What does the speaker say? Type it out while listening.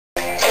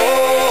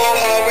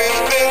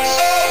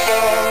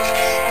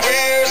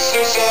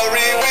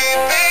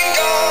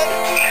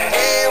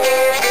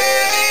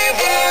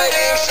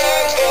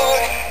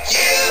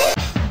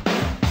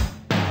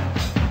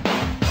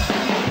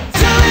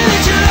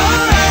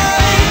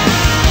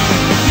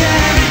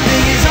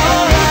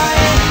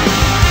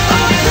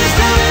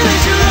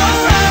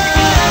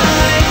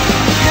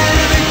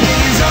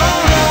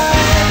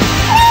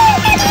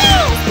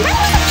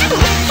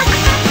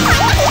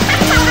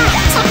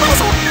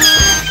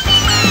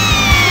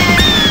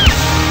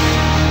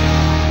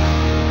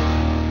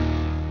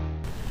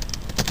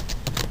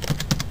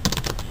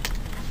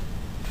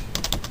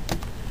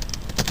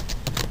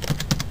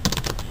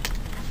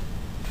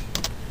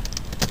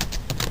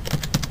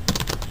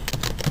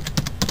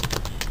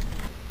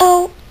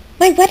Oh,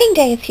 my wedding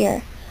day is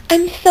here.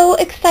 I'm so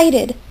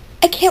excited.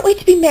 I can't wait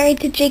to be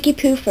married to Jakey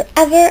Poo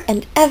forever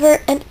and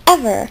ever and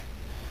ever.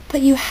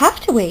 But you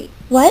have to wait.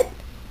 What?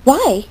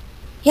 Why?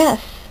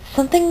 Yes,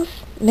 something's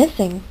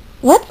missing.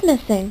 What's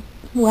missing?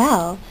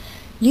 Well,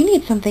 you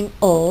need something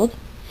old,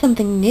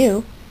 something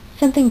new,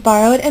 something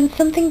borrowed, and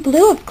something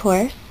blue, of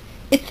course.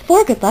 It's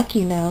for good luck,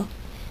 you know.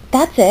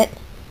 That's it.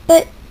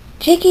 But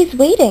Jakey's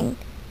waiting,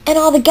 and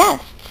all the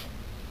guests.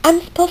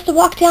 I'm supposed to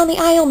walk down the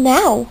aisle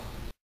now.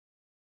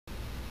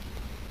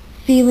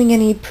 Feeling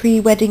any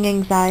pre-wedding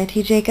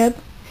anxiety, Jacob?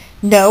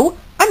 No,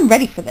 I'm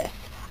ready for this.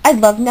 I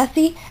love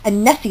Nessie,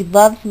 and Nessie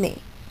loves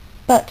me.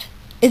 But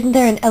isn't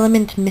there an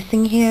element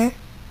missing here?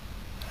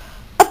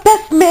 A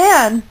best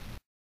man!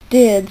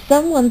 Did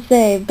someone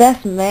say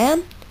best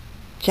man?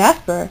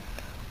 Jasper,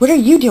 what are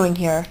you doing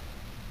here?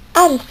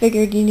 I just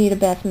figured you need a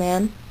best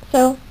man,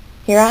 so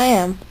here I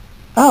am.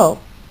 Oh,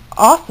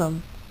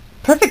 awesome.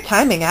 Perfect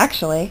timing,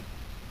 actually.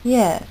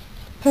 Yes,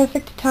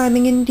 perfect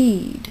timing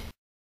indeed.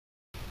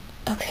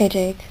 Okay,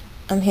 Jake,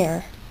 I'm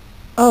here.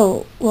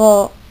 Oh,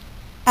 well,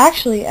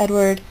 actually,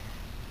 Edward,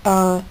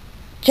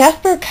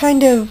 Jasper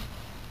kind of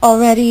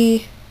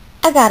already...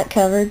 I got it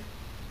covered.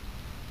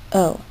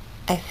 Oh,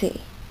 I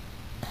see.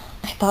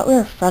 I thought we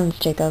were friends,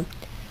 Jacob.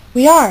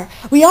 We are!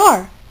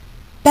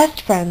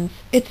 Best friends.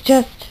 It's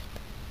just...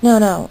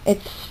 No,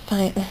 it's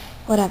fine.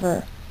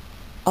 Whatever.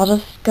 I'll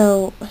just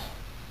go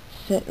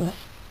sit with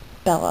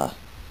Bella.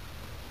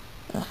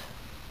 Ugh.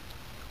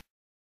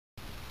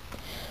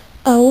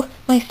 Oh,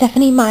 my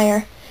Stephenie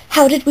Meyer.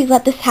 How did we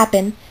let this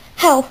happen?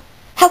 How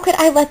could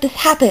I let this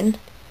happen?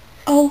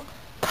 Oh,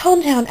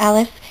 calm down,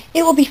 Alice.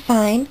 It will be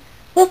fine.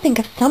 We'll think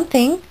of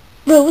something.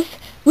 Rose,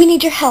 we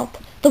need your help.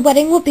 The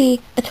wedding will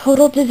be a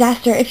total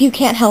disaster if you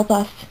can't help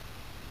us.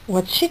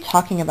 What's she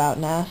talking about,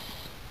 Ness?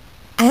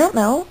 I don't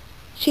know.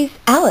 She's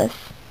Alice.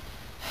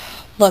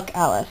 Look,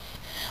 Alice,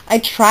 I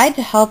tried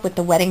to help with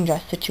the wedding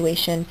dress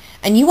situation,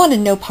 and you wanted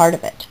no part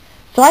of it.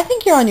 So I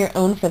think you're on your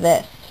own for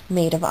this,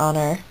 maid of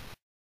honor.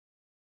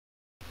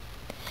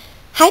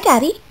 Hi,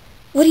 Daddy.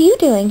 What are you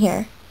doing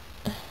here?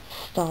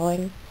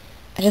 Stalling.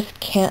 I just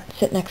can't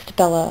sit next to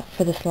Bella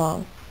for this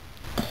long.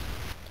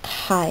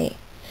 Hi.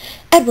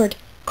 Edward,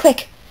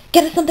 quick,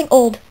 get us something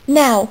old,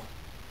 now.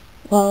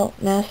 Well,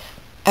 Ness,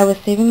 I was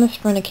saving this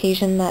for an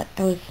occasion that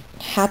I was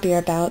happier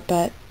about,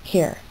 but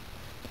here.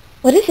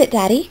 What is it,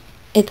 Daddy?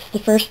 It's the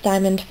first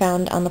diamond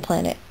found on the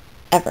planet,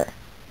 ever.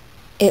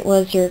 It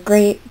was your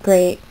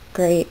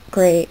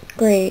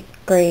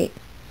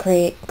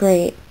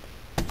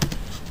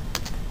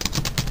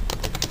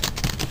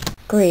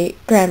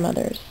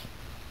great-grandmother's.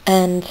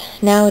 And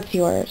now it's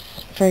yours,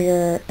 for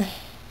your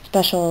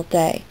special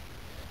day.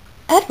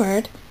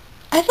 Edward,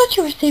 I thought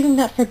you were saving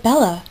that for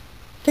Bella,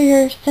 for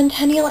your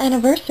centennial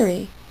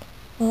anniversary.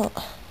 Well,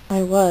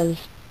 I was,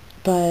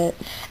 but...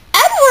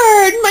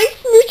 Edward, my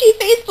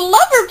smoochy-faced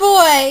lover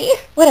boy!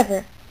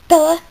 Whatever.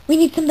 Bella, we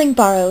need something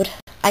borrowed.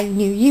 I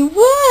knew you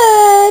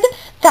would!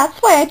 That's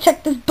why I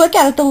checked this book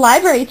out at the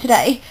library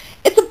today.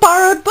 It's a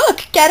borrowed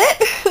book, get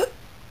it?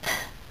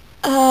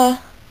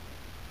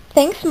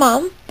 Thanks,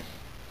 Mom.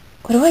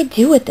 What do I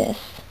do with this?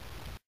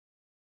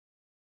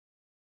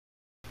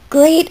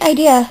 Great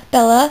idea,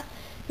 Bella.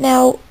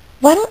 Now,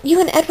 why don't you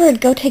and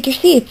Edward go take your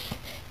seats?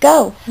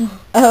 Go.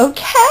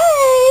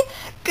 Okay.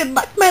 Good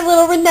luck, my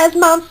little Renez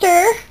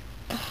monster.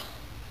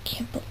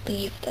 Can't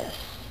believe this.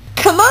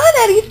 Come on,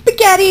 Eddie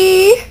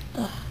Spaghetti.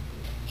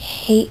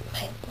 Hate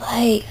my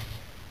life.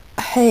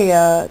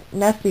 Hey,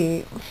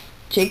 Nessie,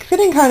 Jake's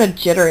getting kind of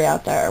jittery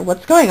out there.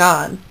 What's going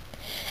on?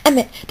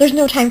 Emmett, there's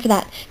no time for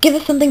that. Give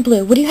us something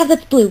blue. What do you have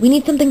that's blue? We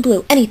need something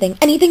blue.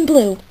 Anything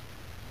blue.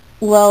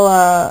 Well,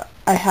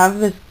 I have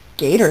this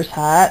Gators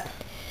hat.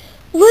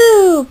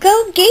 Woo!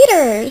 Go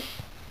Gators!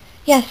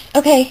 Yes,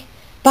 okay.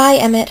 Bye,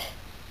 Emmett.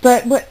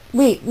 But,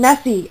 wait,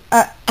 Nessie,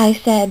 I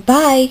said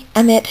bye,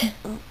 Emmett.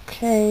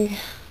 Okay.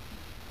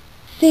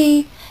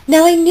 See,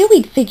 now I knew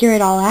we'd figure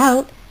it all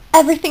out.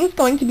 Everything's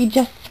going to be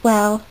just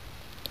swell.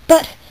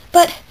 But,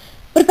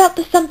 what about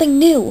the something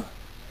new?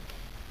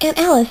 Aunt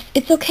Alice,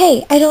 it's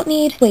okay. I don't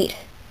need... Wait.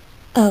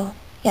 Oh,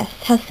 yes,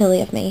 how silly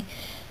of me.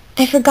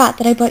 I forgot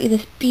that I brought you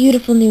this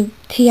beautiful new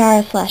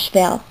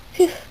tiara/veil.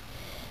 Phew.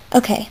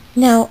 Okay,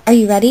 now, are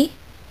you ready?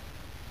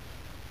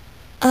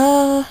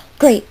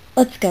 Great.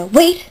 Let's go.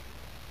 Wait!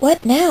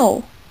 What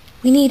now?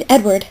 We need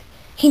Edward.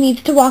 He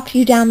needs to walk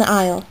you down the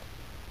aisle.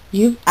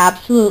 You've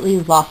absolutely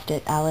lost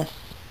it, Alice.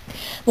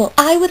 Well,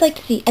 I would like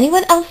to see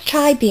anyone else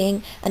try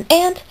being an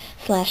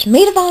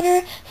aunt/maid of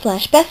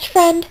honor/best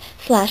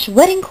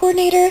friend/wedding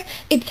coordinator.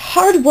 It's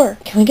hard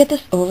work. Can we get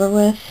this over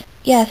with?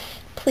 Yes,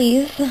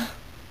 please.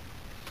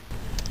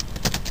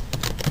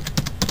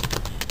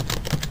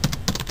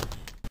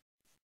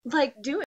 Like, do it.